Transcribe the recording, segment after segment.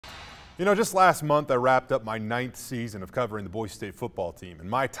You know, just last month I wrapped up my 9th season of covering the Boise State football team. In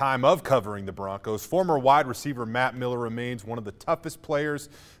my time of covering the Broncos, former wide receiver Matt Miller remains one of the toughest players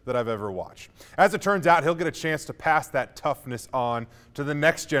that I've ever watched. As it turns out, he'll get a chance to pass that toughness on to the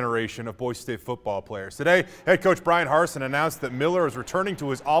next generation of Boise State football players. Today, head coach Brian Harsin announced that Miller is returning to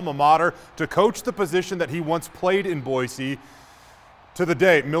his alma mater to coach the position that he once played in Boise. To the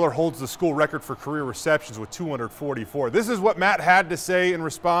date, Miller holds the school record for career receptions with 244. This is what Matt had to say in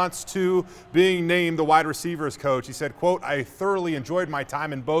response to being named the wide receivers coach. He said, quote, "I thoroughly enjoyed my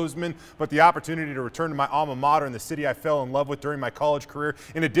time in Bozeman, but the opportunity to return to my alma mater in the city I fell in love with during my college career,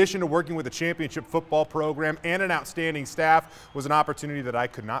 in addition to working with a championship football program and an outstanding staff, was an opportunity that I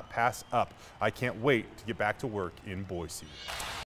could not pass up. I can't wait to get back to work in Boise."